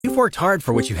You've worked hard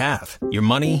for what you have. Your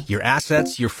money, your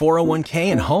assets, your 401k,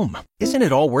 and home. Isn't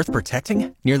it all worth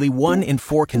protecting? Nearly 1 in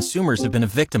 4 consumers have been a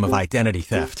victim of identity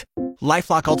theft.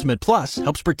 LifeLock Ultimate Plus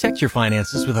helps protect your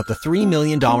finances with up to $3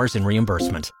 million in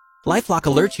reimbursement. LifeLock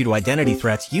alerts you to identity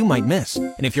threats you might miss.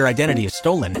 And if your identity is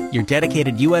stolen, your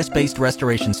dedicated U.S.-based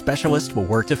restoration specialist will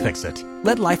work to fix it.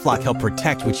 Let LifeLock help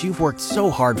protect what you've worked so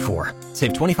hard for.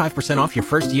 Save 25% off your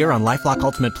first year on LifeLock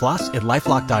Ultimate Plus at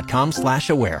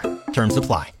LifeLock.com/aware. Terms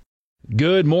apply.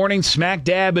 Good morning, smack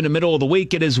dab in the middle of the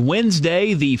week. It is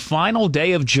Wednesday, the final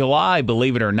day of July,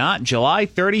 believe it or not, July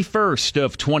 31st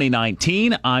of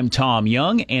 2019. I'm Tom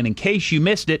Young, and in case you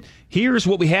missed it, here's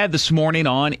what we had this morning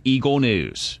on Eagle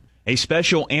News. A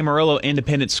special Amarillo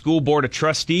Independent School Board of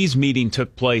Trustees meeting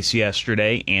took place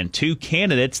yesterday, and 2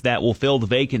 candidates that will fill the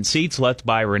vacant seats left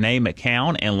by Renee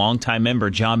McCown and longtime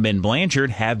member John Ben Blanchard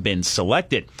have been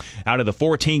selected. Out of the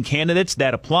 14 candidates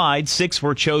that applied, 6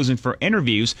 were chosen for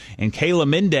interviews, and Kayla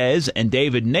Mendez and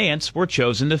David Nance were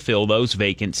chosen to fill those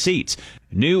vacant seats.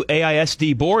 New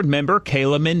AISD board member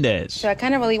Kayla Mendez. So I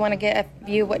kind of really want to get a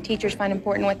view of what teachers find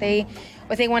important, what they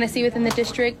want to see within the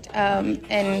district,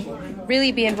 and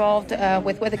really be involved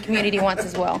with what the community wants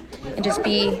as well, and just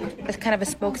be as kind of a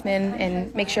spokesman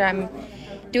and make sure I'm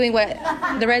doing what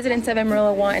the residents of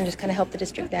Amarillo want and just kind of help the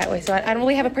district that way. So I don't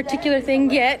really have a particular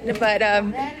thing yet, but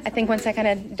I think once I kind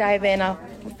of dive in, I'll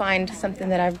find something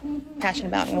that I'm passionate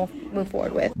about and we'll move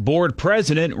forward with. Board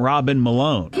President Robin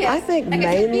Malone. I think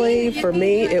mainly for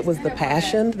me it was the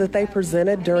passion that they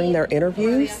presented during their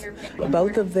interviews.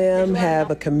 Both of them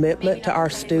have a commitment to our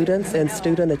students and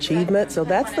student achievement, so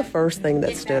that's the first thing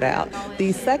that stood out.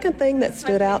 The second thing that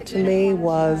stood out to me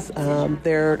was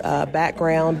their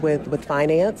background with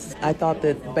finance. I thought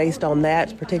that based on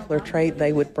that particular trait,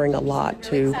 they would bring a lot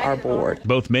to our board.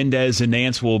 Both Mendez and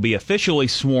Nance will be officially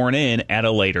sworn in at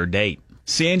a later date.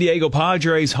 San Diego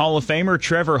Padres Hall of Famer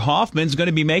Trevor Hoffman's going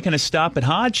to be making a stop at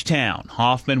Hodgetown.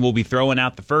 Hoffman will be throwing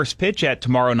out the first pitch at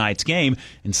tomorrow night's game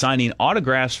and signing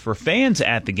autographs for fans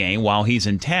at the game while he's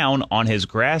in town on his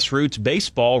Grassroots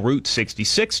Baseball Route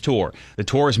 66 tour. The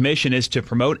tour's mission is to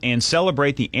promote and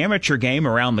celebrate the amateur game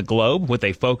around the globe with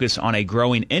a focus on a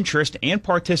growing interest and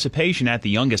participation at the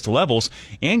youngest levels,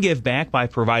 and give back by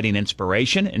providing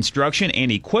inspiration, instruction,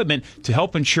 and equipment to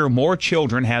help ensure more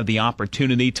children have the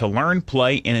opportunity to learn, play,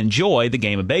 and enjoy the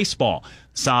game of baseball.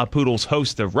 Saw Poodles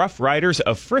host the Rough Riders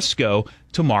of Frisco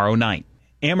tomorrow night.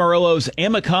 Amarillo's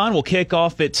AMACON will kick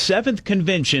off its 7th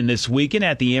convention this weekend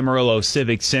at the Amarillo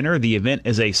Civic Center. The event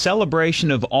is a celebration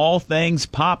of all things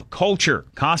pop culture,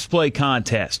 cosplay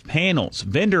contest, panels,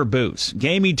 vendor booths,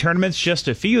 gaming tournaments, just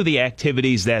a few of the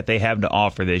activities that they have to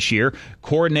offer this year.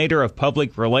 Coordinator of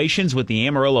Public Relations with the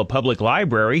Amarillo Public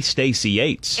Library, Stacy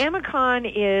Yates. AMACON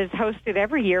is hosted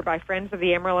every year by Friends of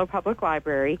the Amarillo Public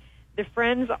Library. The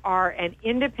Friends are an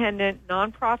independent,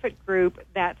 nonprofit group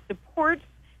that supports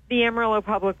the Amarillo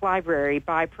Public Library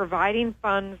by providing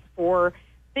funds for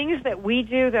things that we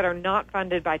do that are not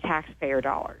funded by taxpayer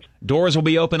dollars. Doors will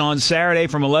be open on Saturday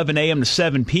from 11 a.m. to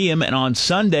 7 p.m. and on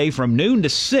Sunday from noon to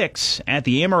 6 at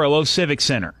the Amarillo Civic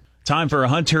Center. Time for a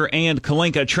Hunter and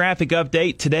Kalinka traffic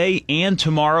update. Today and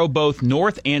tomorrow, both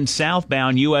north and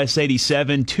southbound US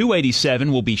 87,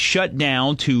 287 will be shut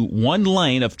down to one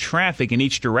lane of traffic in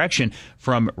each direction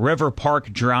from River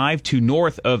Park Drive to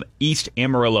north of East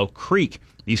Amarillo Creek.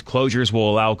 These closures will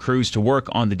allow crews to work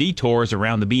on the detours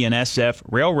around the BNSF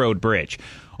Railroad Bridge.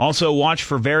 Also, watch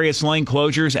for various lane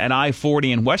closures at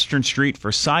I-40 and Western Street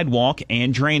for sidewalk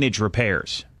and drainage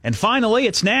repairs. And finally,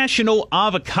 it's National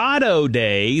Avocado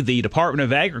Day. The Department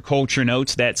of Agriculture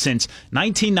notes that since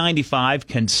 1995,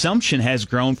 consumption has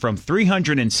grown from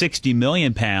 360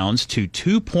 million pounds to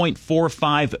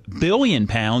 2.45 billion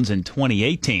pounds in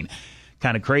 2018.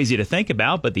 Kind of crazy to think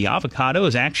about, but the avocado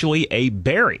is actually a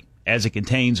berry, as it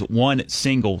contains one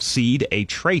single seed, a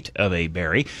trait of a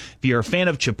berry. If you're a fan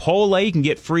of Chipotle, you can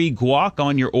get free guac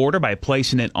on your order by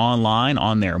placing it online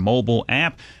on their mobile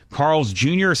app. Carl's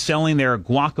Jr. is selling their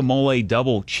guacamole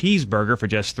double cheeseburger for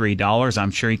just $3. I'm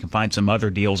sure you can find some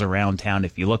other deals around town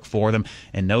if you look for them.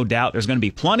 And no doubt there's going to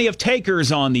be plenty of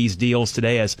takers on these deals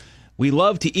today, as we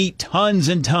love to eat tons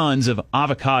and tons of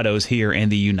avocados here in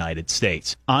the United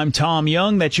States. I'm Tom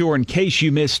Young. That's your In Case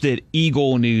You Missed It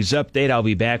Eagle News Update. I'll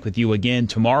be back with you again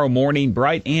tomorrow morning,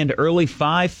 bright and early,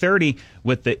 5:30,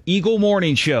 with the Eagle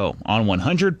Morning Show on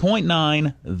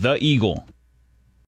 100.9 The Eagle.